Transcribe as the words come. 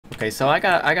Okay, so I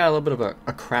got a little bit of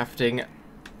a crafting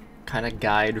kind of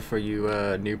guide for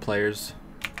you new players,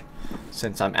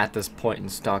 since I'm at this point in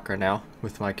Stalker now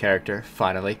with my character.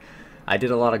 Finally, I did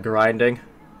a lot of grinding.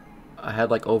 I had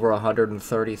like over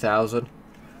 130,000.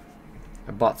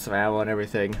 I bought some ammo and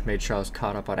everything, made sure I was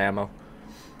caught up on ammo.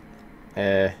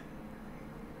 Now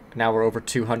we're over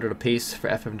 200 apiece for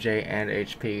FMJ and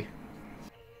HP.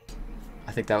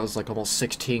 I think that was like almost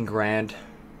 16 grand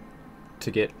to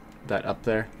get that up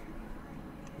there.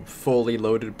 Fully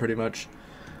loaded pretty much.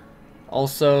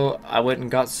 Also, I went and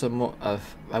got some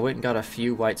I went and got a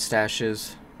few white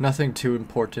stashes. Nothing too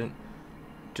important.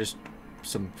 Just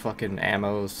some fucking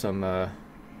ammo, some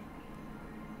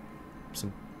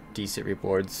decent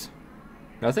rewards.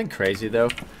 Nothing crazy though.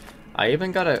 I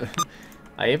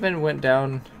even went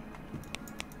down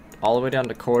all the way down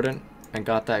to Cordon and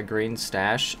got that green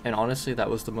stash, and honestly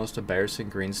that was the most embarrassing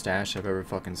green stash I've ever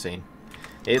fucking seen.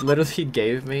 It literally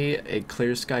gave me a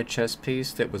clear sky chest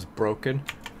piece that was broken.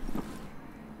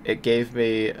 It gave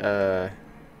me I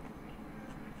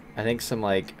think some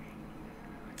like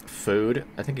food.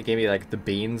 I think it gave me like the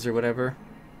beans or whatever.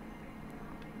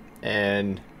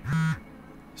 And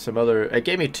some other, it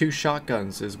gave me 2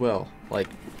 shotguns as well, like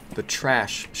the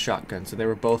trash shotguns, and they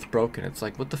were both broken. It's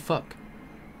like, what the fuck?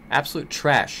 Absolute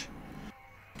trash.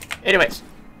 Anyways,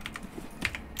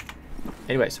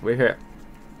 we're here.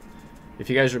 If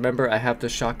you guys remember, I have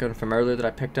this shotgun from earlier that I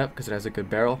picked up because it has a good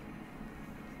barrel.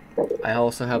 I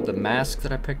also have the mask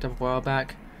that I picked up a while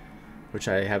back, which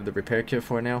I have the repair kit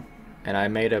for now. And I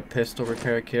made a pistol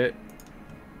repair kit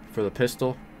for the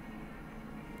pistol.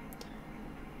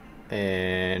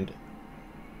 And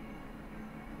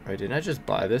wait, didn't I just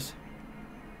buy this?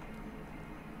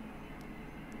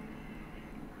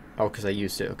 Oh, because I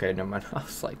used it. Okay, never mind. I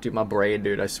was like, dude, my brain,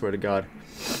 dude, I swear to God.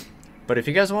 But if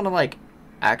you guys want to, like,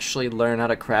 actually learn how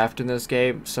to craft in this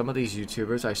game, some of these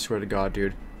YouTubers, I swear to God,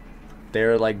 dude,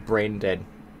 they're, like, brain dead.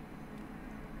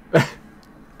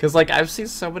 Because, like, I've seen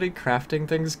so many crafting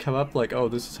things come up, like, oh,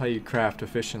 this is how you craft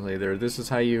efficiently. This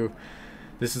is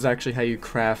actually how you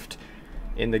craft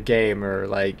in the game, or,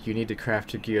 like, you need to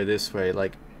craft your gear this way.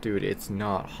 Like, dude, it's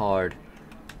not hard.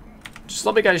 Just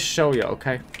let me guys show you,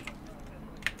 okay?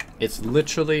 It's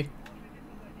literally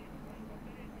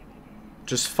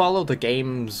just follow the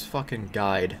game's fucking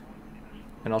guide,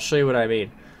 and I'll show you what I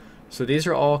mean. So these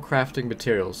are all crafting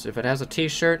materials. If it has a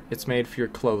t-shirt, it's made for your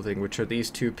clothing, which are these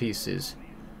 2 pieces.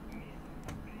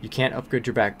 You can't upgrade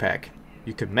your backpack.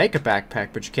 You can make a backpack,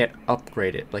 but you can't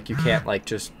upgrade it. Like, you can't, like,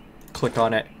 just click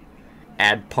on it,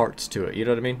 add parts to it. You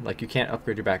know what I mean? Like, you can't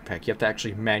upgrade your backpack. You have to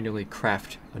actually manually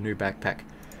craft a new backpack.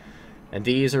 And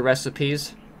these are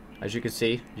recipes. As you can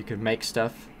see, you can make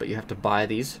stuff, but you have to buy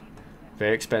these.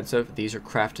 Very expensive. These are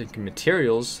crafting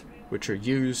materials, which are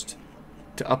used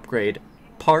to upgrade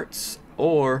parts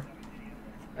or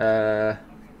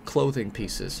clothing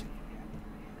pieces.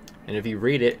 And if you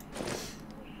read it,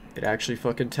 it actually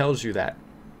fucking tells you that.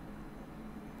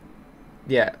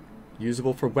 Yeah,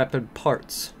 usable for weapon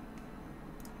parts.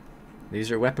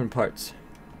 These are weapon parts.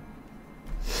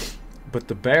 But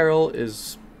the barrel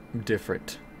is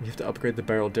different. You have to upgrade the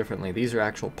barrel differently. These are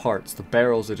actual parts. The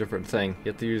barrel's a different thing.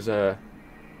 You have to use I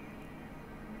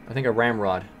think a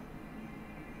ramrod.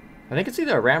 I think it's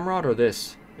either a ramrod or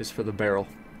this is for the barrel.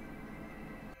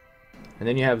 And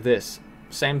then you have this.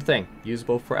 Same thing.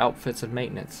 Usable for outfits and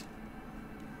maintenance.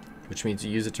 Which means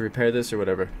you use it to repair this or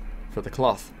whatever. For the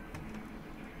cloth.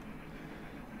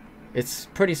 It's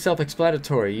pretty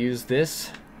self-explanatory. Use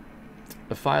this.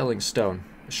 A filing stone.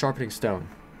 A sharpening stone.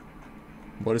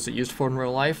 What is it used for in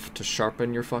real life? To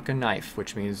sharpen your fucking knife,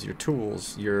 which means your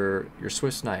tools, your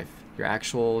Swiss knife, your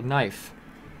actual knife.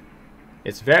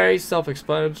 It's very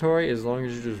self-explanatory as long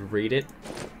as you just read it.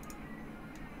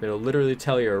 It'll literally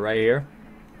tell you right here.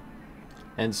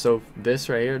 And so this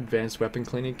right here, Advanced Weapon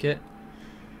Cleaning Kit,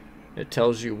 it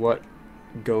tells you what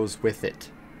goes with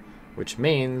it. Which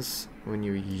means when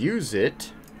you use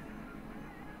it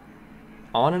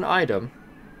on an item,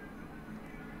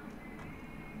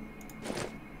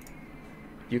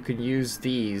 you can use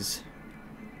these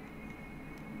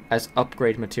as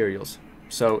upgrade materials.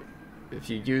 So if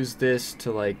you use this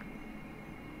to, like,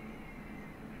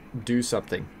 do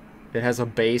something, it has a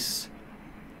base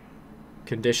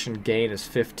condition gain is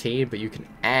 15, but you can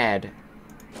add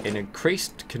an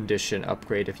increased condition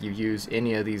upgrade if you use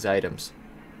any of these items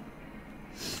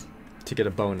to get a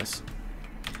bonus.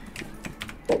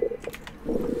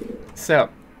 So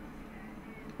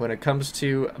when it comes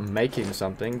to making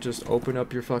something, just open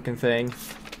up your fucking thing,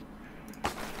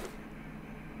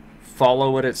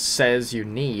 follow what it says you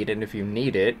need, and if you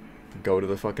need it, go to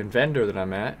the fucking vendor that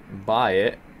I'm at, buy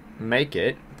it, make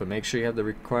it, but make sure you have the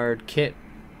required kit.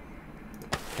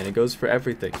 And it goes for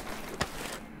everything.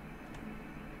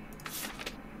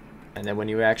 And then when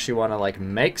you actually want to like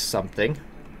make something,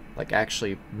 like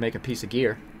actually make a piece of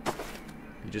gear,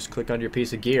 you just click on your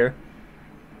piece of gear.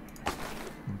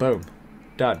 Boom.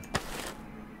 Done.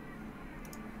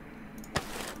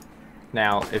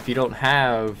 Now, if you don't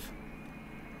have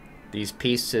these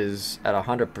pieces at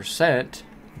 100%,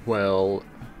 well,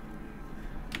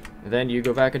 then you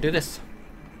go back and do this.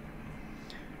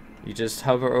 You just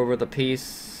hover over the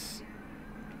piece.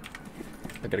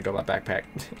 I gotta go my backpack.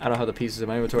 I don't have the pieces in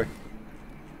my inventory.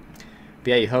 But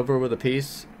yeah, you hover over the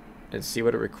piece and see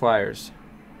what it requires.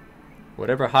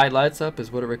 Whatever highlights up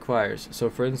is what it requires.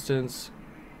 So for instance,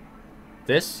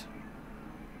 this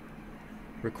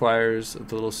requires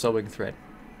the little sewing thread.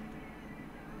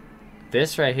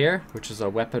 This right here, which is a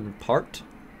weapon part,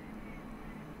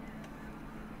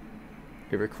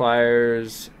 it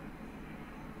requires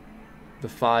the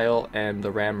file and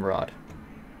the ramrod.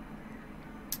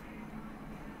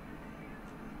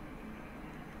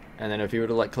 And then if you were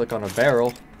to like click on a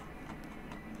barrel,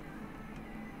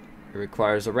 it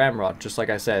requires a ramrod. Just like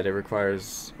I said, it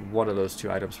requires one of those two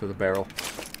items for the barrel.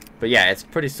 But yeah, it's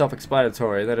pretty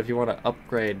self-explanatory. That if you want to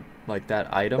upgrade like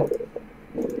that item,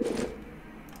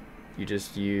 you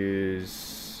just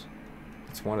use,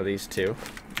 it's one of these two.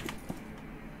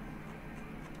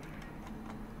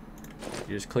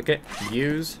 You just click it,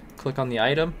 use, click on the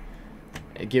item.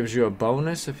 It gives you a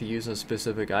bonus if you use a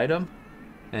specific item.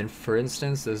 And for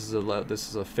instance, this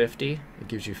is a 50. It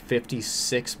gives you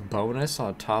 56 bonus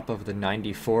on top of the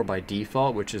 94 by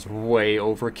default, which is way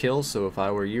overkill. So if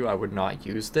I were you, I would not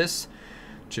use this.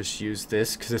 Just use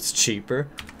this because it's cheaper.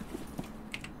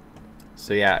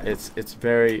 So yeah, it's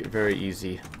very, very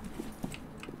easy.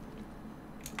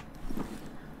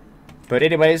 But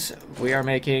anyways, we are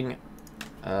making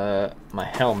my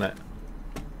helmet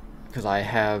because I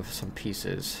have some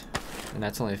pieces, and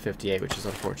that's only 58, which is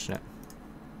unfortunate.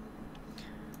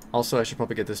 Also, I should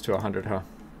probably get this to 100, huh?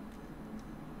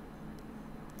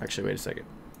 Actually, wait a second.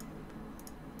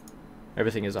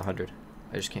 Everything is 100.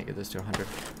 I just can't get this to 100.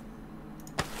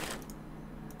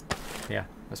 Yeah,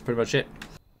 that's pretty much it.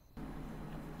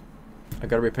 I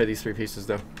gotta repair these 3 pieces,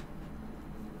 though.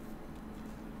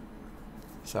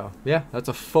 So, yeah, that's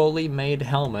a fully made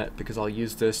helmet because I'll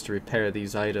use this to repair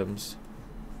these items.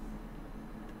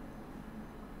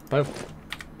 Boom.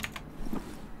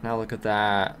 Now look at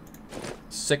that.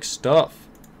 Sick stuff.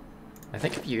 I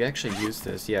think if you actually use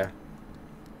this, yeah.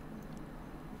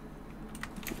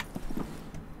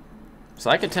 So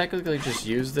I could technically just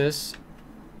use this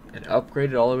and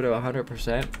upgrade it all the way to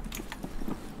 100%.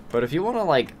 But if you want to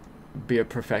like be a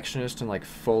perfectionist and like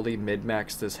fully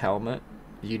min-max this helmet,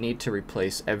 you need to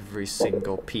replace every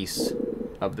single piece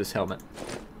of this helmet.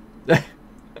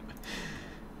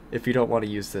 If you don't want to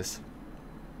use this.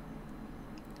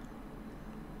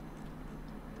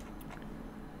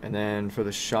 And then for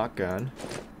the shotgun,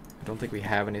 I don't think we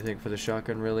have anything for the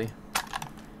shotgun really.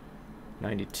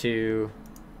 92.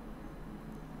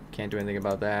 Can't do anything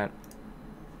about that.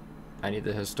 I need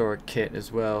the historic kit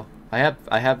as well. I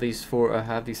have these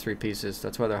 3 pieces.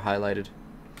 That's why they're highlighted.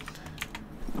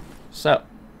 So,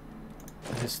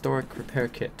 a historic repair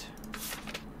kit.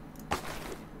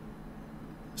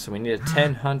 So we need a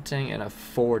 10 hunting and a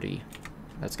 40.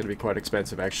 That's gonna be quite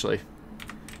expensive actually.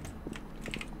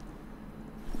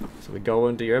 So we go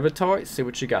into your inventory, see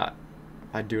what you got.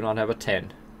 I do not have a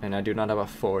 10, and I do not have a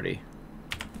 40.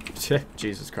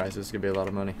 Jesus Christ, this is gonna be a lot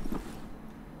of money.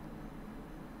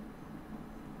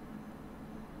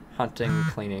 Hunting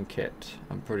cleaning kit,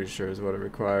 I'm pretty sure is what it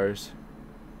requires.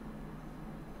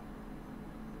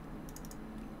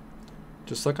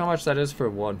 Just look how much that is for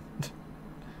one.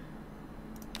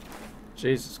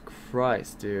 Jesus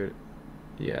Christ, dude.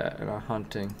 Yeah, and a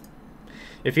hunting.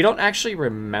 If you don't actually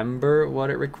remember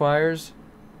what it requires,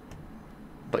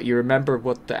 but you remember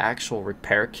what the actual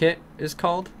repair kit is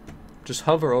called, just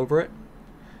hover over it.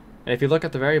 And if you look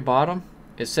at the very bottom,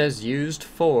 it says used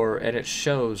for, and it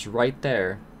shows right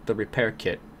there the repair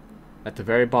kit. At the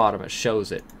very bottom, it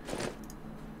shows it.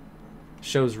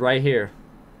 Shows right here.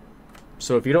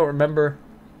 So if you don't remember,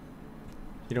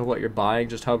 you know what you're buying,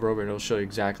 just hover over and it'll show you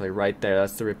exactly right there.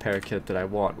 That's the repair kit that I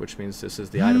want, which means this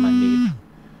is the item I need.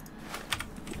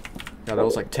 God, that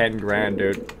was like 10 grand,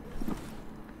 dude.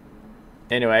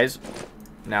 Anyways,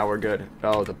 now we're good.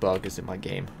 Oh, the bug is in my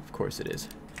game. Of course it is.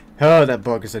 Oh, that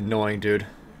bug is annoying, dude.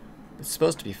 It's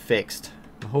supposed to be fixed.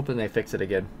 I'm hoping they fix it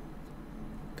again,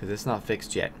 because it's not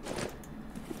fixed yet.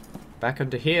 Back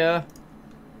into here.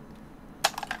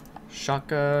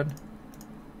 Shotgun.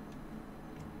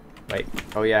 Wait.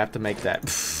 Oh yeah, I have to make that.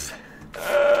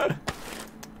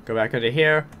 Go back into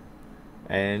here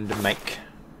and make.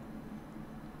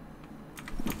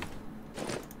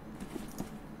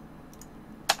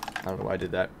 I don't know why I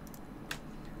did that.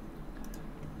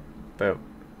 Boom.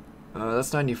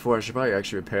 That's 94. I should probably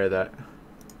actually repair that.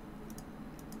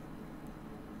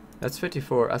 That's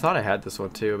 54. I thought I had this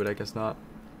one too, but I guess not.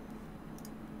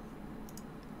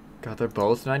 God, they're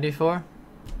both 94?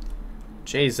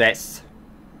 Jesus.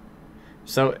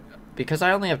 So, because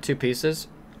I only have 2 pieces,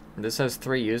 this has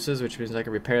 3 uses, which means I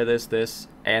can repair this, this,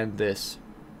 and this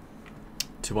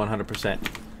to 100%.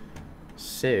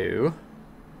 So...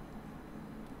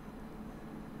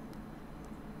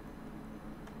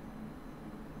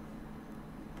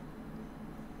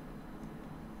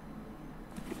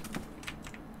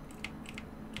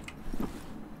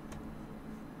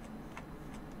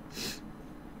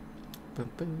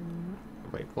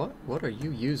 Wait, what? What are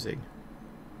you using?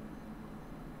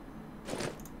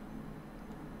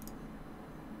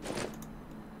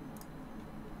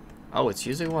 Oh, it's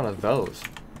using one of those.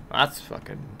 That's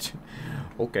fucking...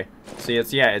 Okay. See,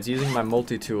 it's using my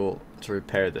multi-tool to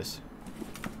repair this.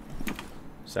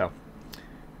 So.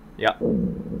 Yeah.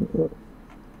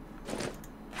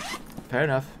 Fair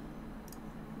enough.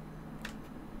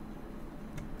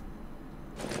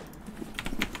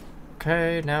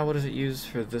 Okay, now what does it use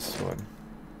for this one?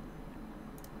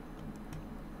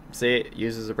 See, it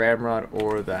uses a ramrod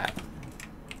or that.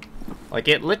 Like,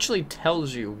 it literally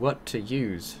tells you what to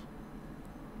use.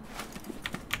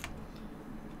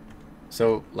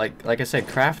 So, like I said,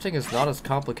 crafting is not as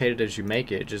complicated as you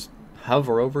make it. Just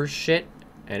hover over shit,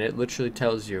 and it literally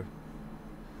tells you.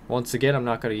 Once again, I'm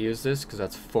not going to use this, because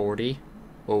that's 40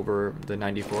 over the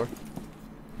 94.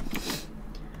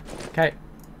 Okay.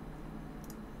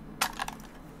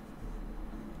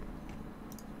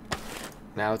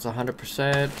 Now it's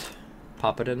 100%.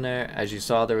 Pop it in there. As you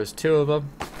saw, there was 2 of them.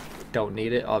 Don't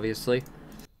need it, obviously.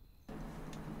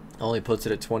 Only puts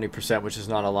it at 20%, which is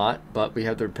not a lot, but we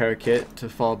have the repair kit to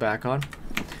fall back on.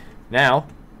 Now,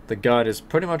 the gun is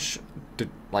pretty much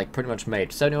made,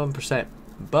 71%.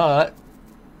 But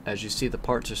as you see, the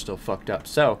parts are still fucked up.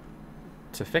 So,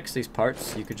 to fix these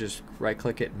parts, you could just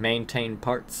right-click it, maintain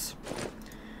parts.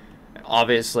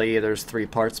 Obviously, there's 3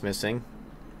 parts missing.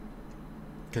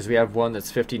 Because we have one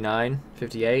that's 59,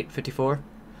 58, 54.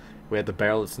 We have the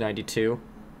barrel that's 92.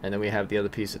 And then we have the other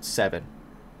piece at 7.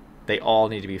 They all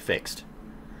need to be fixed.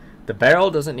 The barrel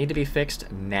doesn't need to be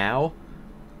fixed now.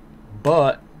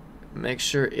 But make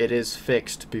sure it is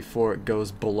fixed before it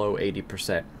goes below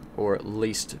 80%. Or at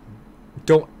least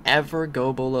don't ever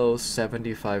go below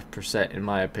 75% in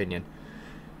my opinion.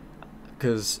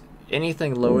 Because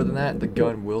anything lower than that, the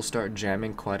gun will start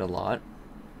jamming quite a lot.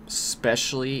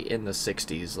 Especially in the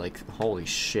 60s. Like, holy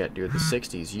shit, dude. The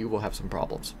 60s, you will have some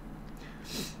problems.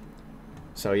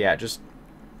 So, yeah, just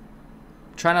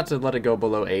try not to let it go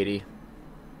below 80.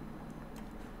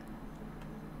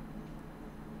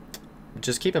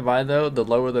 Just keep in mind, though, the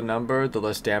lower the number, the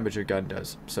less damage your gun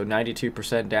does. So,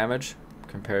 92% damage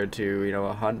compared to, you know,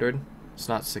 100. It's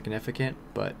not significant,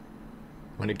 but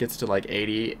when it gets to, like,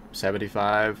 80,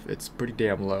 75, it's pretty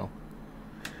damn low.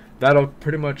 That'll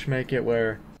pretty much make it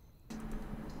where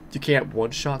you can't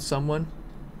one-shot someone,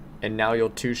 and now you'll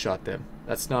two-shot them.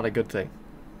 That's not a good thing.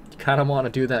 You kind of want to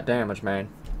do that damage, man.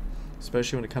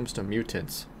 Especially when it comes to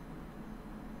mutants.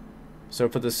 So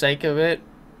for the sake of it,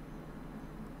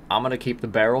 I'm going to keep the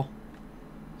barrel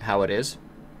how it is,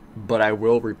 but I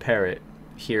will repair it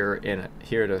here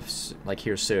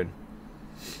soon.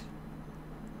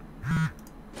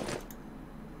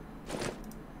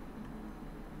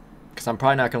 Because I'm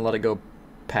probably not going to let it go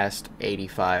past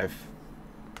 85.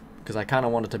 Because I kind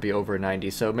of want it to be over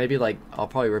 90. So maybe, like, I'll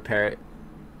probably repair it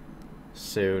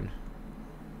soon.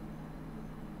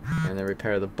 And then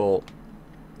repair the bolt.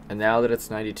 And now that it's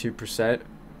 92%,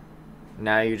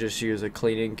 now you just use a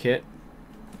cleaning kit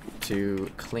to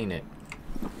clean it.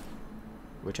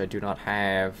 Which I do not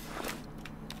have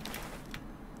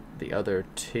the other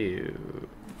 2.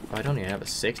 Oh, I don't even have a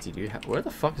 60, dude. Where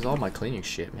the fuck is all my cleaning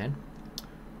shit, man?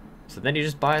 So then you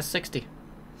just buy a 60.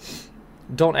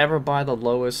 Don't ever buy the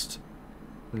lowest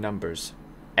numbers.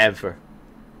 Ever.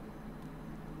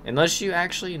 Unless you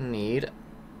actually need...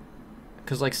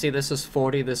 Because, like, see, this is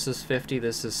 40, this is 50,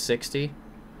 this is 60.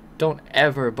 Don't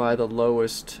ever buy the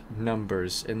lowest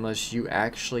numbers unless you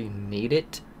actually need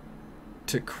it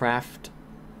to craft,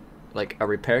 like, a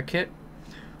repair kit.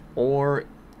 Or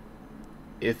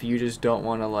if you just don't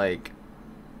want to, like,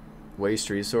 waste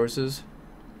resources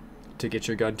to get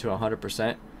your gun to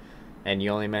 100%. And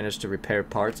you only managed to repair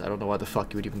parts. I don't know why the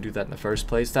fuck you would even do that in the first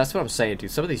place. That's what I'm saying,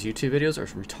 dude. Some of these YouTube videos are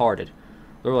retarded.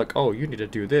 They're like, oh, you need to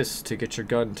do this to get your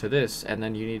gun to this, and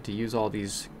then you need to use all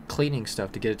these cleaning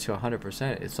stuff to get it to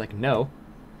 100%. It's like, no.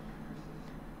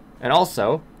 And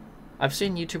also, I've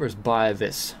seen YouTubers buy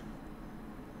this.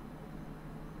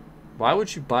 Why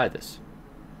would you buy this?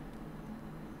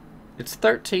 It's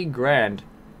 13 grand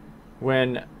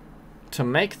when to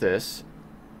make this,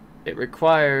 it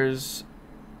requires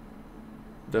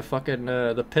the fucking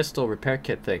the pistol repair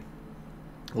kit thing,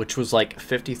 which was like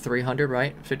 5,300,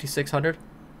 right? 5,600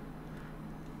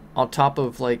 on top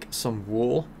of like some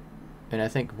wool and I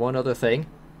think one other thing.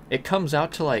 It comes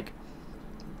out to like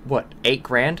what, 8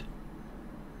 grand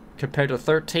compared to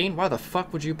 13. Why the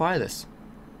fuck would you buy this?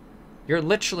 You're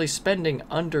literally spending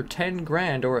under 10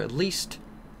 grand or at least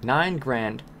 9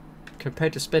 grand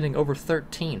compared to spending over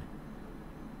 13.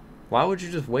 Why would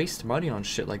you just waste money on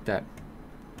shit like that?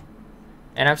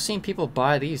 And I've seen people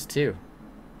buy these too.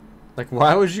 Like,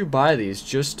 why would you buy these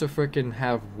just to freaking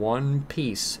have one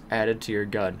piece added to your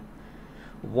gun?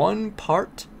 One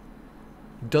part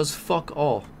does fuck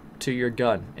all to your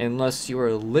gun unless you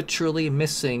are literally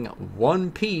missing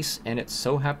one piece and it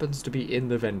so happens to be in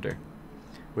the vendor,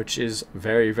 which is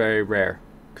very, very rare.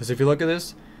 Because if you look at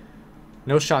this,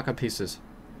 no shotgun pieces.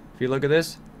 If you look at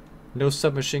this, no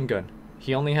submachine gun.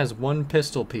 He only has one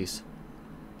pistol piece.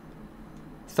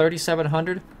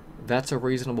 3,700, that's a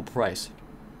reasonable price.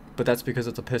 But that's because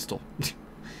it's a pistol.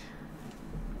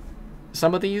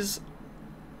 Some of these,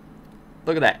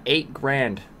 look at that, 8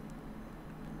 grand.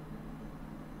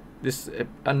 This,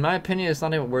 in my opinion, it's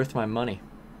not even worth my money.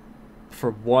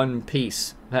 For one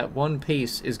piece. That one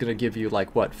piece is gonna give you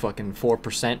like, what, fucking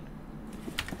 4%?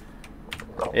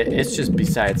 It's just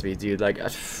besides me, dude. Like,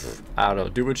 I don't know,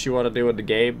 do what you want to do in the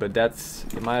game, but that's,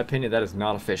 in my opinion, that is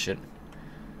not efficient.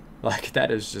 Like, that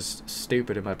is just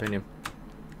stupid in my opinion.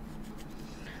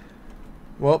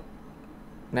 Well,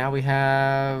 now we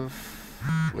have,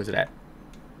 where's it at?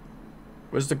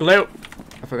 Where's the glue?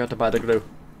 I forgot to buy the glue.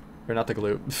 Or not the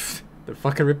glue. The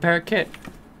fucking repair kit.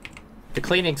 The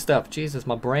cleaning stuff. Jesus,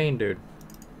 my brain, dude.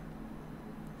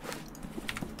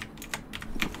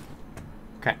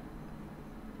 Okay.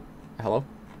 Hello?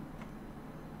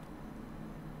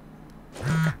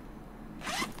 Okay.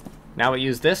 Now we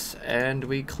use this and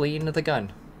we clean the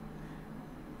gun.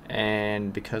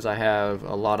 And because I have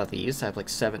a lot of these, I have like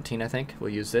 17 I think, we'll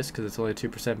use this because it's only a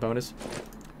 2% bonus.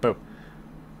 Boom.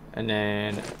 And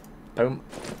then, boom,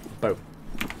 boom.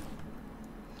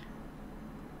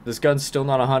 This gun's still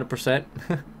not 100%.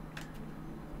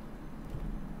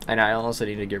 And I honestly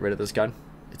need to get rid of this gun.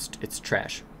 It's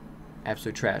trash.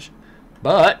 Absolute trash.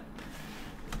 But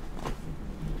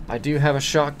I do have a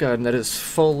shotgun that is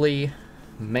fully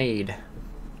made.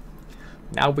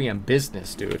 Now we in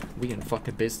business, dude. We in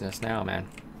fucking business now, man.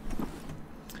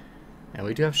 And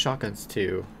we do have shotguns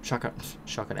too.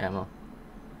 Shotgun ammo.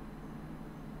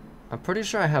 I'm pretty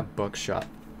sure I have buckshot.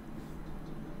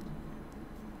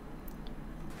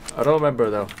 I don't remember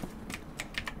though.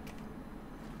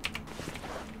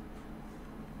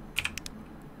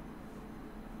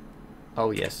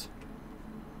 Oh yes.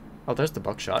 Oh, there's the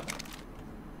buckshot.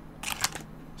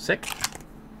 Sick.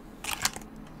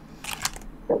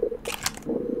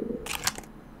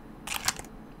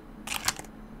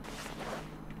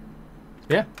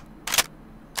 Yeah.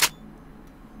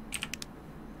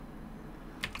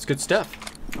 It's good stuff.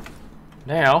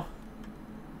 Now,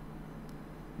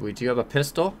 we do have a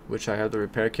pistol, which I have the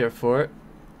repair kit for it.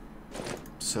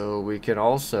 So we can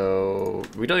also,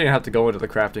 we don't even have to go into the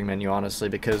crafting menu, honestly,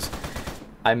 because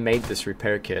I made this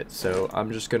repair kit. So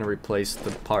I'm just going to replace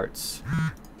the parts.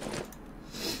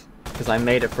 Because I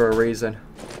made it for a reason.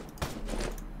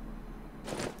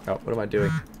 Oh, what am I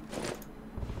doing?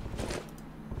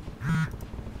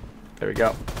 There we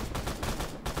go.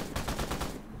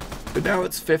 But now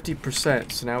it's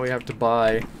 50%, so now we have to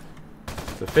buy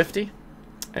the 50.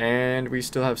 And we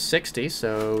still have 60,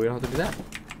 so we don't have to do that.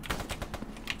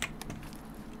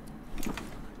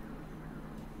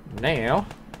 Now,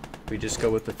 we just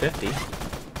go with the 50.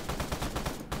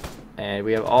 And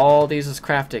we have all these as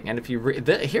crafting. And if you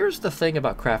here's the thing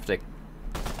about crafting.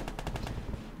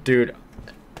 Dude,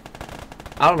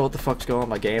 I don't know what the fuck's going on in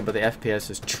my game, but the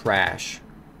FPS is trash.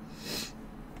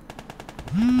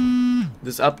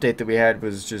 This update that we had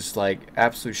was just like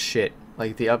absolute shit.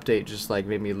 Like the update just like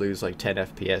made me lose like 10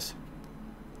 FPS.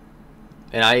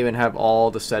 And I even have all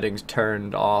the settings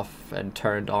turned off and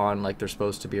turned on like they're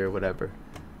supposed to be or whatever.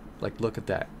 Like look at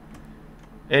that.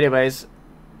 Anyways,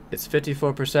 it's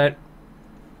 54%.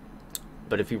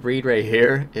 But if you read right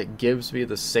here, it gives me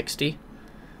the 60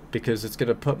 because it's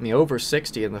gonna put me over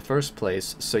 60 in the first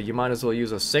place. So you might as well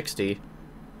use a 60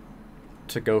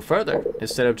 to go further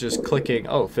instead of just clicking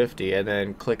 50 and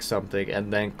then click something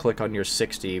and then click on your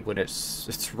 60 when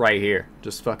it's right here.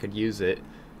 Just fucking use it.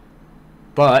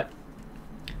 But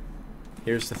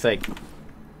here's the thing.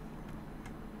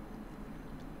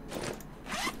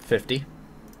 50.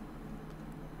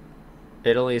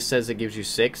 It only says it gives you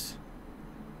 6.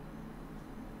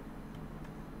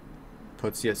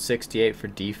 Puts you at 68 for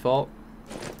default.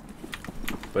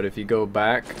 But if you go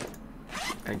back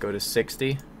and go to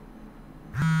 60,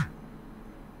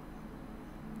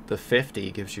 the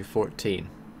 50 gives you 14.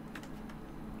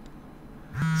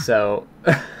 So,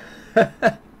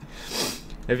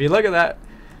 if you look at that,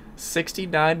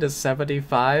 69 to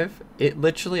 75, it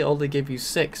literally only gave you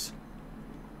 6.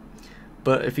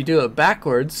 But if you do it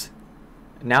backwards,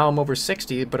 now I'm over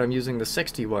 60, but I'm using the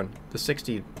 60 one, the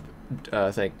 60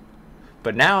 thing.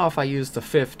 But now if I use the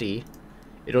 50,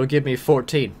 it'll give me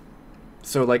 14.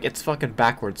 So like it's fucking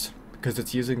backwards because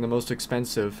it's using the most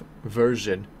expensive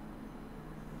version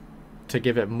to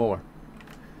give it more.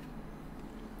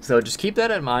 So just keep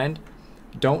that in mind.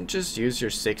 Don't just use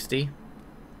your 60.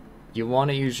 You want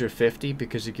to use your 50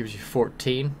 because it gives you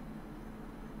 14.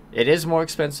 It is more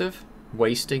expensive,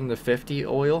 wasting the 50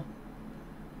 oil,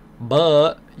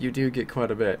 but you do get quite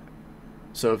a bit.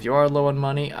 So if you are low on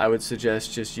money, I would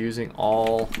suggest just using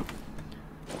all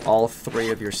 3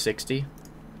 of your 60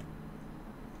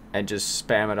 and just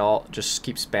spam it all. Just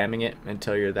keep spamming it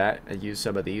until you're that and use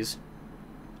some of these.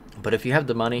 But if you have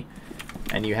the money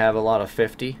and you have a lot of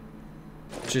 50,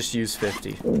 just use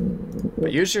 50.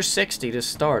 But use your 60 to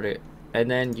start it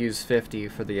and then use 50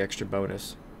 for the extra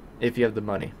bonus if you have the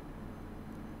money.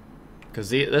 Cuz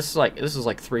this is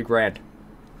like 3 grand.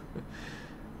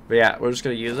 But yeah, we're just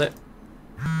going to use it.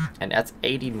 And that's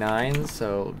 89,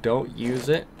 so don't use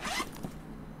it.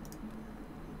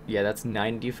 Yeah, that's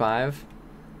 95.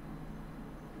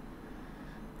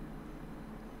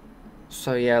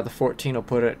 So yeah, the 14 will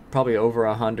put it probably over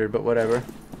 100, but whatever.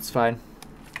 It's fine.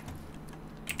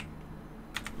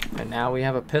 And now we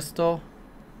have a pistol,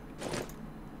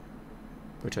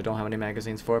 which I don't have any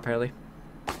magazines for, apparently.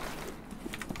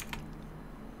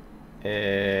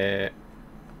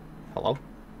 Hello?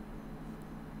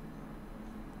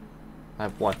 I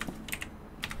have 1.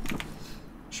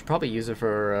 Should probably use it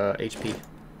for HP.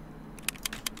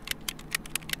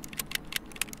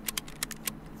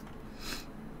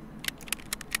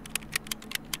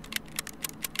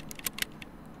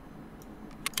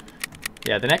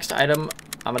 Yeah, the next item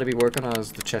I'm going to be working on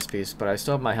is the chest piece, but I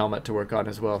still have my helmet to work on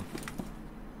as well.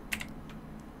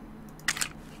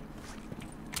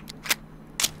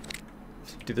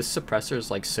 Dude, this suppressor is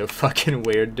like so fucking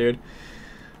weird, dude.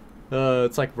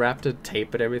 It's like wrapped in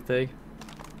tape and everything.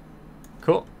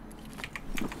 Cool.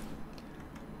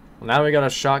 Well, now we got a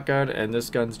shotgun, and this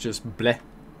gun's just bleh.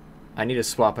 I need to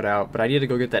swap it out, but I need to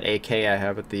go get that AK I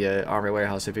have at the army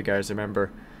warehouse, if you guys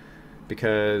remember.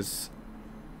 Because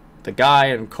the guy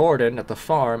in Cordon at the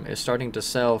farm is starting to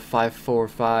sell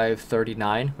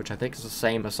 5.4539, which I think is the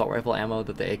same assault rifle ammo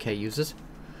that the AK uses,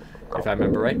 if I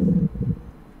remember right.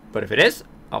 But if it is,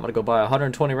 I'm going to go buy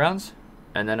 120 rounds.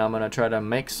 And then I'm going to try to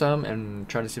make some and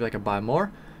try to see if I can buy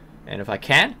more. And if I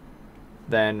can,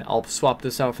 then I'll swap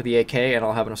this out for the AK and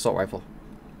I'll have an assault rifle.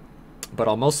 But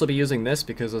I'll mostly be using this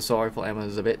because assault rifle ammo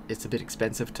is a bit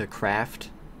expensive to craft.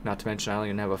 Not to mention I don't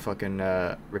even have a fucking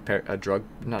not a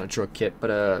drug kit, but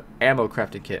a ammo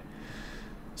crafting kit.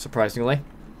 Surprisingly.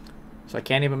 So I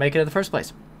can't even make it in the first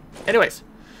place. Anyways.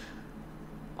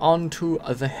 On to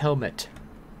the helmet.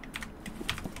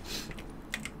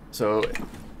 So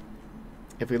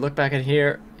if we look back at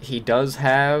here, he does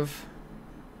have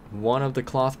one of the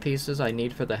cloth pieces I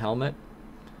need for the helmet,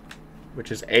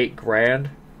 which is 8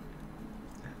 grand.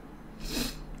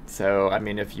 So, I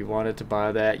mean, if you wanted to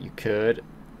buy that, you could.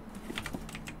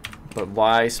 But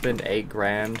why spend 8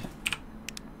 grand?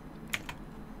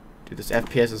 Dude, this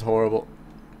FPS is horrible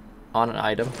on an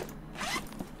item.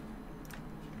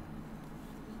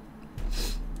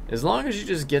 As long as you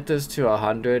just get this to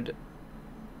 100,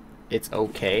 it's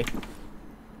okay.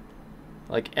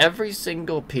 Like, every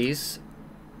single piece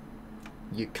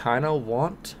you kind of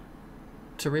want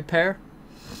to repair,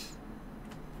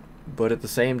 but at the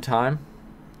same time,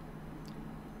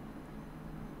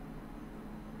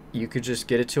 you could just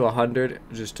get it to 100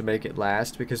 just to make it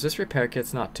last, because this repair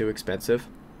kit's not too expensive.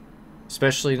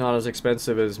 Especially not as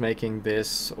expensive as making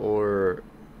this or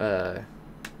the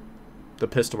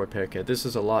pistol repair kit. This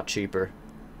is a lot cheaper,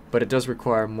 but it does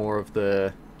require more of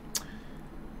the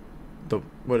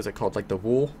what is it called, like the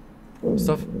wool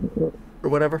stuff or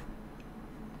whatever.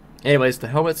 Anyways, the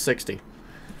helmet's 60.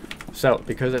 So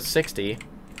because it's 60,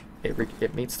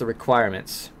 it meets the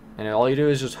requirements. And all you do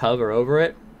is just hover over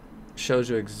it. Shows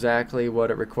you exactly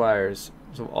what it requires.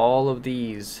 So all of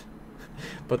these,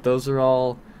 but those are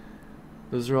all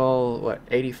what,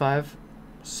 85,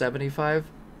 75,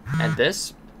 and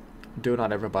this, do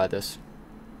not ever buy this.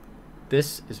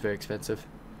 This is very expensive.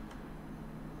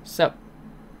 So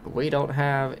we don't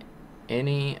have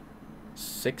any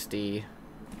 60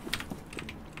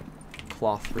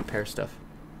 cloth repair stuff.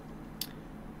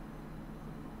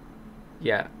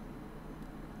 Yeah,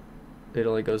 it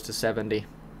only goes to 70.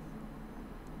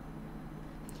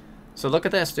 So look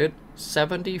at this, dude.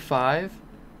 75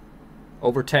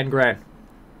 over 10 grand.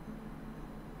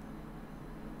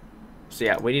 So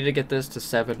yeah, we need to get this to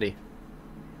 70.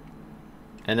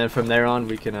 And then from there on,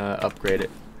 we can upgrade it.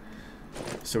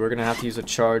 So we're going to have to use a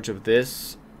charge of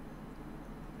this,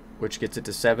 which gets it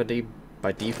to 70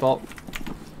 by default.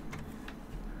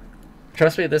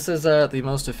 Trust me, this is the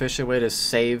most efficient way to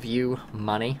save you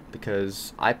money,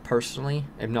 because I personally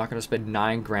am not going to spend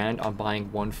 9 grand on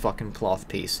buying one fucking cloth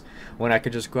piece when I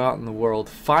could just go out in the world,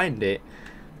 find it,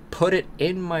 put it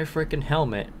in my freaking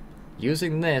helmet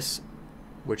using this,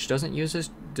 which doesn't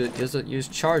use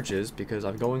charges, because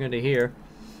I'm going into here,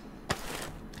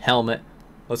 helmet.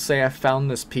 Let's say I found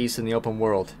this piece in the open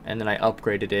world and then I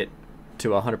upgraded it to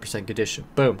 100% condition.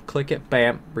 Boom, click it,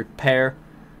 bam, repair.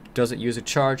 Doesn't use a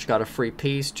charge, got a free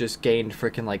piece, just gained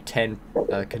freaking like 10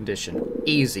 condition.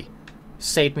 Easy.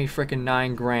 Saved me freaking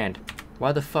 9 grand.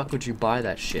 Why the fuck would you buy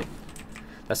that shit?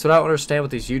 That's what I don't understand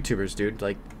with these YouTubers, dude.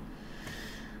 Like,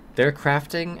 their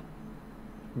crafting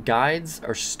guides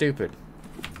are stupid.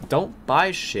 Don't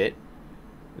buy shit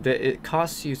that it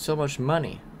costs you so much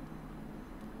money.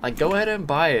 Like, go ahead and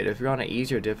buy it if you're on an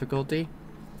easier difficulty,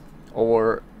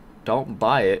 or don't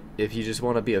buy it if you just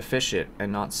want to be efficient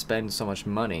and not spend so much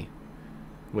money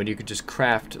when you could just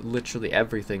craft literally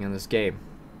everything in this game.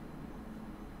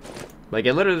 Like,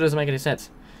 it literally doesn't make any sense.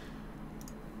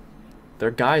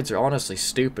 Their guides are honestly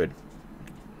stupid.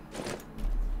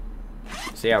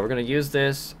 So yeah, we're gonna use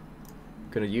this,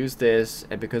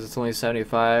 and because it's only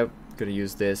 75, I'm gonna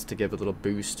use this to give a little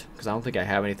boost, because I don't think I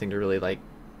have anything to really like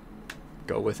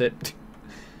go with it.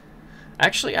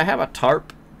 Actually, I have a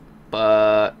tarp,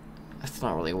 but that's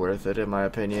not really worth it in my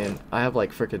opinion. I have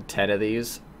like freaking 10 of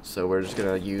these, so we're just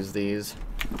gonna use these.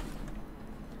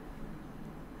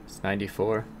 It's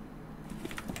 94.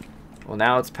 Well,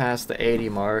 now it's past the 80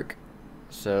 mark,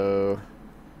 so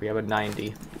we have a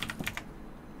 90.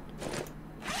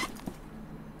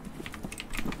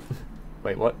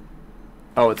 Wait, what?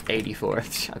 Oh, it's 84. I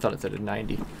thought it said a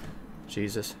 90.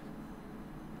 Jesus.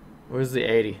 Where's the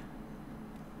 80?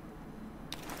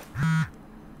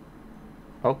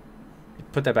 Oh,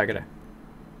 put that back in there.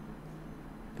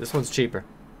 This one's cheaper.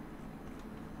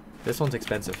 This one's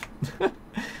expensive.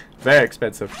 Very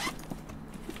expensive.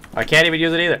 I can't even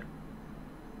use it either.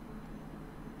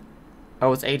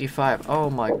 Oh, it's 85. Oh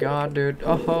my god, dude.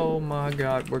 Oh my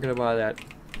god. We're gonna buy that.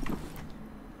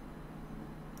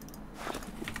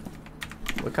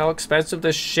 Look how expensive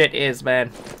this shit is,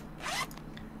 man.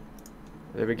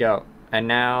 There we go. And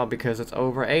now, because it's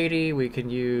over 80, we can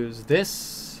use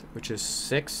this, which is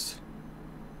 6.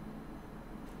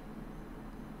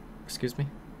 Excuse me?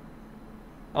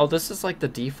 Oh, this is like the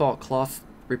default cloth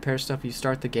repair stuff you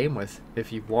start the game with,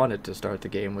 if you wanted to start the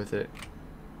game with it.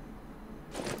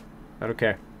 I don't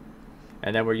care.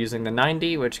 And then we're using the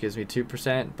 90, which gives me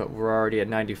 2%, but we're already at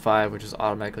 95, which is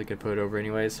automatically going to put it over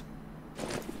anyways.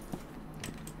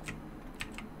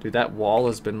 Dude, that wall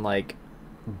has been like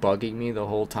bugging me the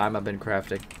whole time I've been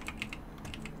crafting.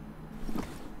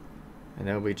 And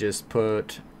then we just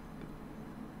put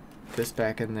this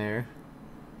back in there.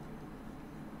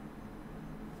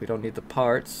 We don't need the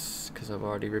parts because I've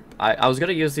already I was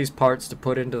gonna use these parts to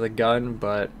put into the gun,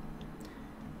 but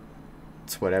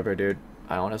it's whatever, dude.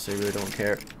 I honestly really don't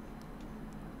care.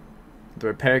 The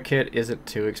repair kit isn't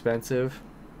too expensive.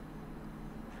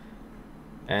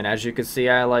 And as you can see,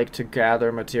 I like to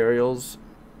gather materials.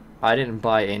 I didn't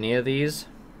buy any of these.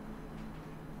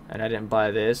 And I didn't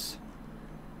buy this.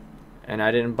 And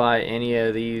I didn't buy any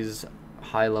of these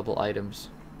high-level items.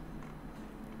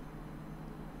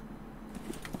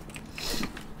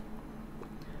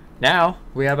 Now,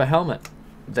 we have a helmet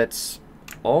that's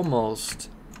almost,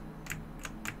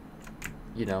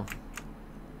 you know,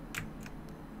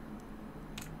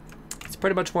 it's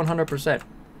pretty much 100%.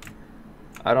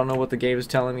 I don't know what the game is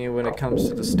telling me when it comes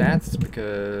to the stats,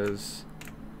 because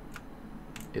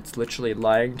it's literally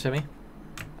lying to me.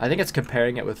 I think it's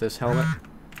comparing it with this helmet.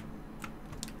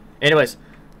 Anyways,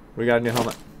 we got a new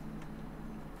helmet.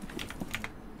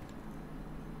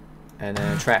 And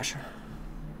then trash.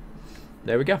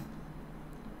 There we go.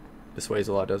 This weighs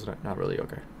a lot, doesn't it? Not really,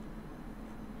 okay.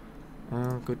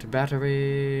 Go to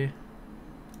battery.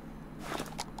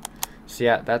 So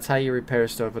yeah, that's how you repair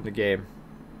stuff in the game.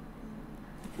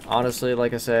 Honestly,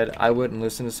 like I said, I wouldn't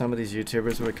listen to some of these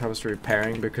YouTubers when it comes to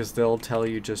repairing, because they'll tell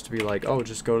you just to be like, oh,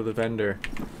 just go to the vendor,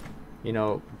 you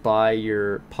know, buy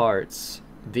your parts.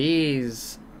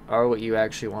 These are what you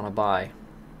actually want to buy.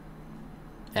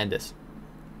 And this.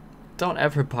 Don't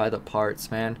ever buy the parts,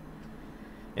 man.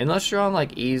 Unless you're on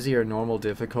like easy or normal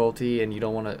difficulty and you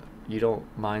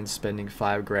don't mind spending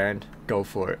 $5 grand, go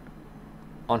for it.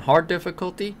 On hard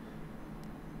difficulty,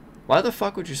 why the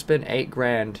fuck would you spend $8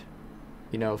 grand,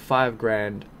 you know, $5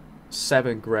 grand,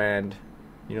 $7 grand,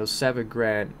 you know, $7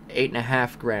 grand,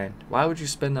 $8.5 grand? Why would you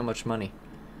spend that much money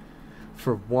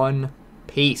for one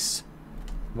piece?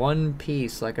 One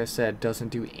piece, like I said, doesn't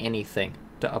do anything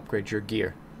to upgrade your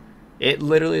gear. It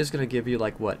literally is going to give you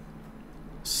like what,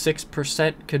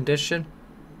 6% condition?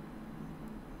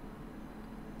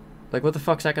 Like, what the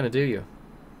fuck's that going to do you?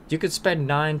 You could spend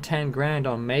 9-10 grand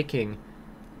on making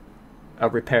a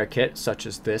repair kit such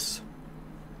as this,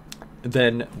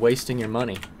 than wasting your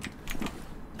money.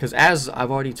 Because as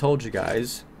I've already told you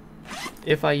guys,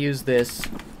 if I use this,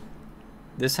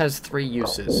 this has 3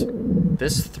 uses.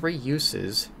 This 3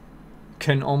 uses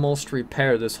can almost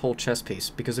repair this whole chest piece,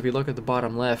 because if you look at the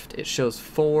bottom left, it shows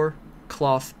 4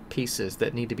 cloth pieces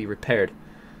that need to be repaired.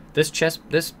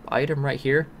 This item right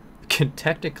here can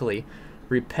technically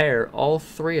repair all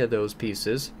 3 of those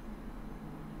pieces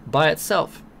by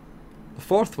itself. The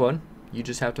 4th one, you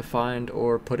just have to find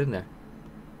or put in there.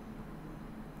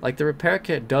 Like, the repair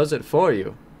kit does it for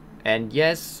you. And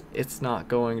yes, it's not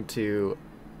going to,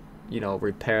 you know,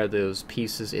 repair those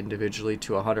pieces individually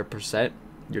to 100%.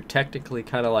 You're technically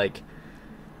kind of like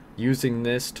using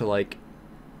this to like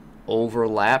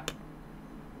overlap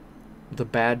the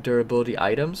bad durability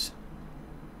items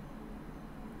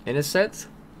in a sense.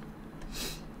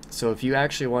 So if you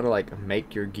actually want to like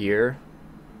make your gear,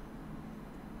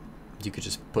 you could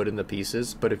just put in the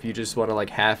pieces. But if you just want to like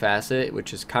half-ass it,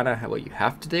 which is kind of what you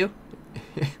have to do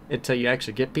until you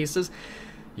actually get pieces,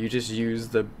 you just use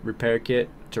the repair kit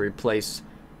to replace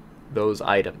those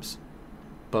items.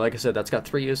 But like I said, that's got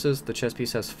 3 uses. The chest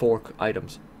piece has 4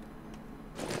 items.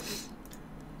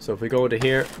 So if we go into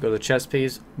here, go to the chest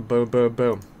piece, boom, boom,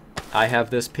 boom. I have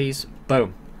this piece,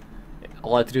 boom.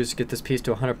 All I have to do is get this piece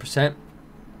to 100%.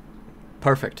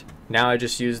 Perfect. Now I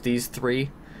just use these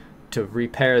 3 to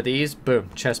repair these, boom.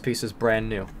 Chest piece is brand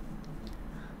new.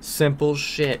 Simple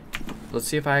shit. Let's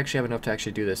see if I actually have enough to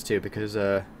actually do this too, because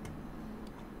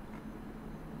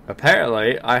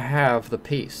apparently I have the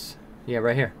piece. Yeah,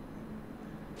 right here.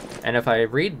 And if I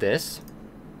read this,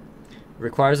 it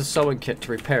requires a sewing kit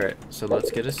to repair it. So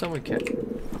let's get a sewing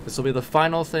kit. This will be the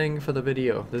final thing for the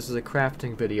video. This is a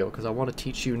crafting video because I want to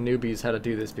teach you newbies how to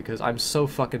do this, because I'm so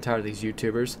fucking tired of these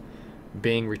YouTubers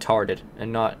being retarded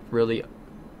and not really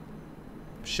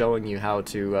showing you how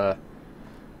to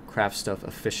craft stuff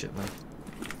efficiently.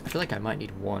 I feel like I might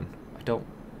need one. I don't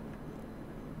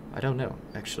know,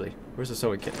 actually. Where's the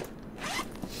sewing kit?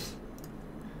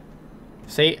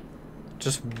 See?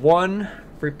 Just one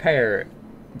repair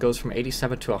goes from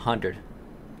 87 to 100.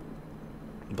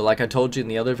 But like I told you in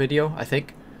the other video, I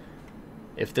think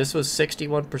if this was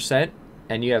 61%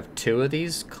 and you have 2 of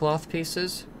these cloth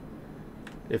pieces,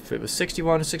 if it was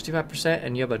 61 to 65%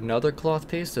 and you have another cloth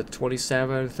piece that's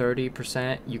 27,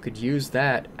 30%, you could use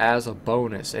that as a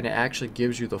bonus, and it actually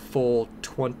gives you the full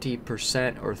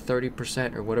 20% or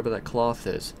 30% or whatever that cloth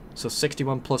is. So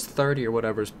 61 plus 30 or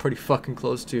whatever is pretty fucking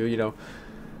close to, you know,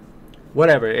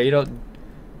 whatever, you know,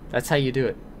 that's how you do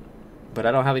it. But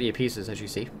I don't have any pieces, as you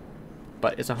see.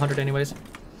 But it's 100 anyways.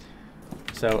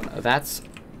 So that's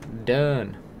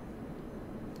done.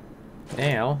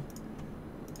 Now,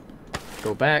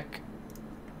 go back,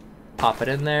 pop it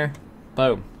in there,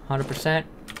 boom, 100%.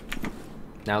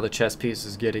 Now the chest piece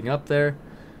is getting up there.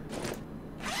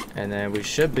 And then we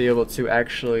should be able to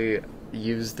actually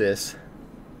use this.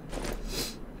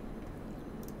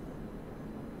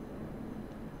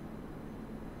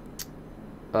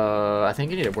 I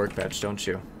think you need a workbench, don't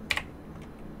you?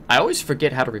 I always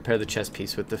forget how to repair the chest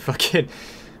piece with the fucking,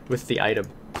 with the item.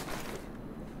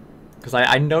 Because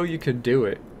I know you can do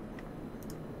it.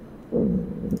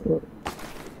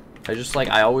 I just like,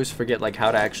 I always forget like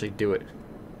how to actually do it.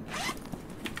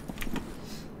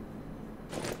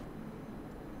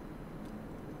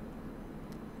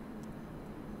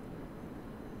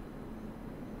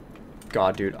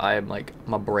 God, dude, I am like,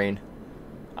 my brain.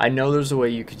 I know there's a way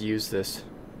you could use this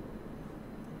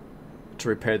to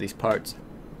repair these parts.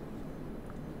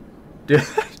 Dude,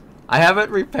 I haven't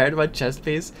repaired my chest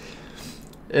piece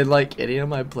in like any of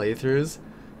my playthroughs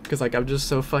because like I'm just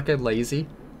so fucking lazy.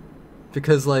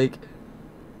 Because, like,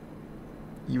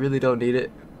 you really don't need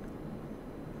it.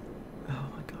 Oh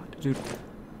my god, dude.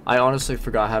 I honestly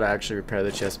forgot how to actually repair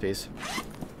the chest piece.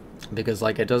 Because,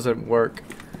 like, it doesn't work.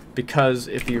 Because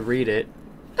if you read it,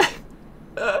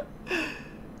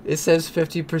 it says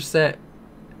 50%.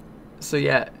 So,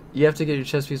 yeah, you have to get your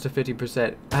chest piece to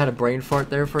 50%. I had a brain fart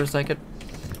there for a second.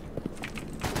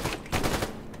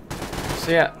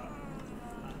 So, yeah.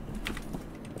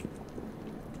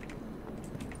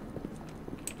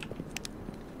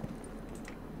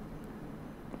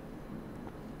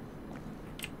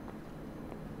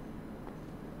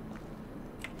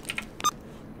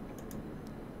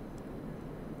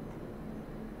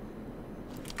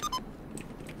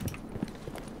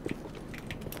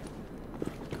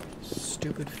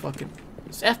 Stupid fucking...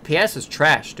 This FPS is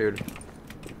trash, dude.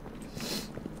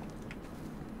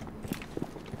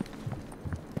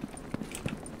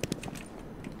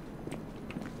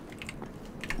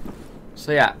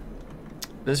 So yeah,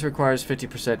 this requires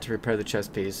 50% to repair the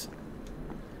chest piece.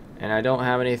 And I don't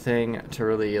have anything to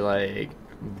really, like,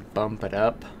 bump it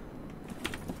up.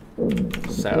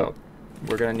 So,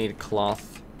 we're gonna need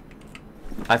cloth.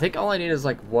 I think all I need is,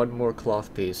 like, one more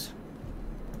cloth piece.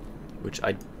 Which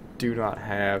I do not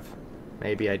have.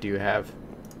 Maybe I do have.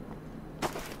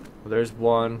 Well, there's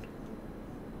one.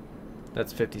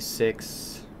 That's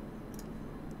 56.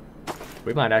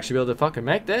 We might actually be able to fucking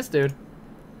make this, dude.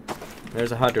 There's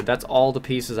 100. That's all the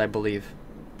pieces, I believe.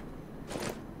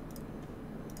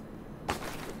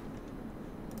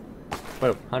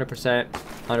 Boom. 100%.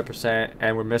 100%.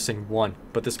 And we're missing one.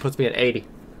 But this puts me at 80.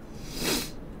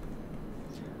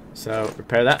 So,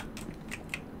 repair that.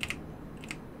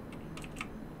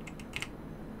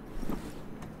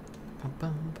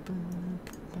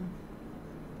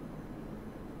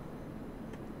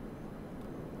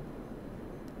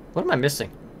 What am I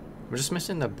missing? We're just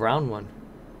missing the brown one,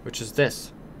 which is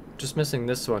this. Just missing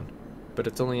this one, but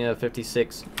it's only a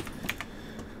 56.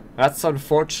 That's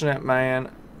unfortunate,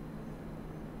 man.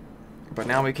 But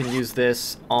now we can use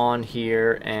this on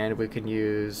here, and we can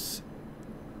use...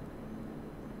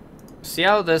 See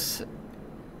how this...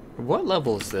 What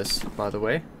level is this, by the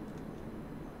way?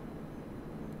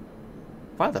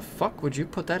 Why the fuck would you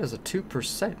put that as a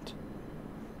 2%?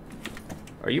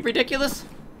 Are you ridiculous?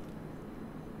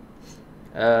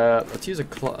 Let's use a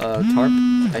tarp.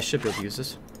 I should be able to use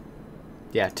this.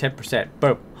 Yeah, 10%.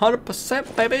 Boom.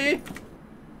 100%, baby!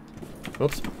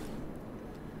 Oops.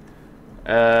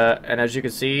 And as you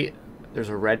can see, there's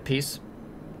a red piece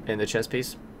in the chest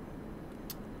piece.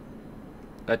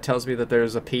 That tells me that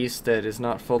there's a piece that is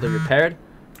not fully repaired.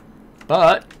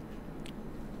 But...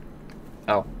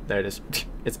 Oh, there it is.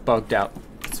 It's bugged out.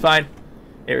 It's fine.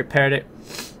 It repaired it.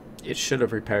 It should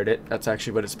have repaired it. That's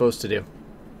actually what it's supposed to do.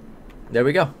 There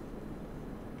we go.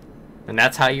 And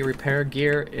that's how you repair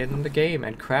gear in the game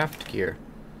and craft gear.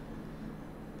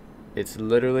 It's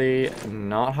literally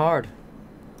not hard.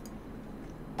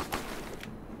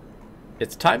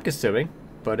 It's time consuming,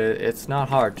 but it's not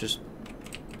hard. Just,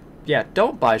 yeah,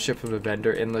 don't buy shit from a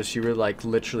vendor unless you were like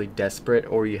literally desperate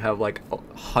or you have like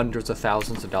hundreds of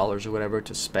thousands of dollars or whatever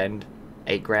to spend.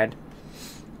 8 grand.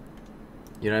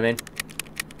 You know what I mean?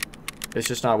 It's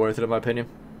just not worth it in my opinion.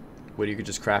 Where you could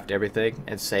just craft everything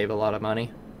and save a lot of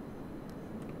money.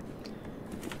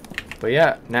 But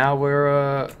yeah, now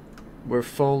we're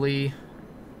fully,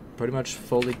 pretty much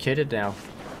fully kitted now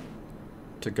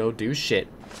to go do shit.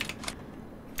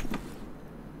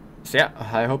 So yeah,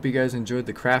 I hope you guys enjoyed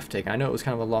the crafting. I know it was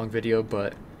kind of a long video,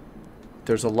 but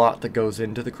there's a lot that goes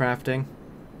into the crafting.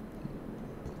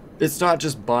 It's not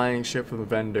just buying shit from a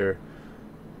vendor,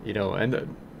 you know,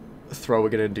 and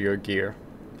throwing it into your gear.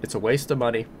 It's a waste of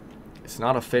money. It's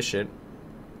not efficient,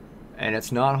 and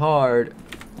it's not hard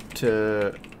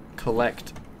to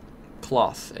collect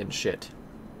cloth and shit.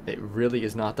 It really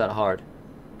is not that hard.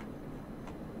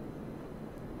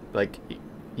 Like,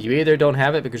 you either don't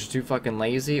have it because you're too fucking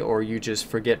lazy, or you just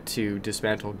forget to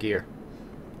dismantle gear.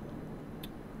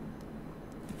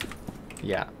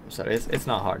 Yeah, so it's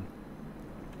not hard.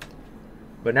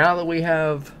 But now that we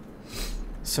have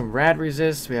some rad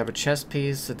resist, we have a chest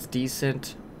piece that's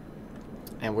decent,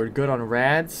 and we're good on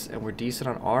rads, and we're decent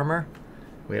on armor.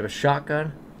 We have a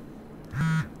shotgun.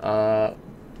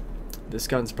 This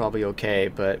gun's probably okay,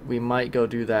 but we might go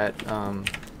do that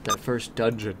that first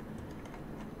dungeon.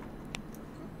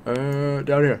 Down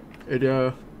here.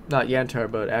 Not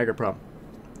Yantar, but Agaprom.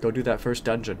 Go do that first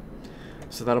dungeon.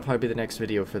 So that'll probably be the next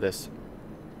video for this.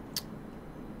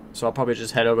 So I'll probably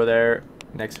just head over there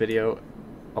next video.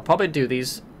 I'll probably do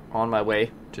these on my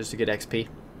way just to get XP.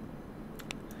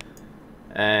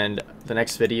 And the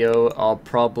next video I'll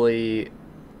probably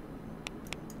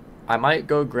I might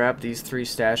go grab these 3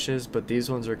 stashes, but these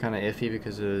ones are kind of iffy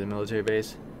because of the military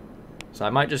base. So I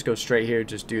might just go straight here,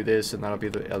 just do this, and that'll be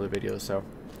the other video. So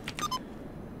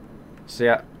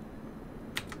yeah,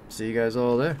 see you guys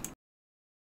all there.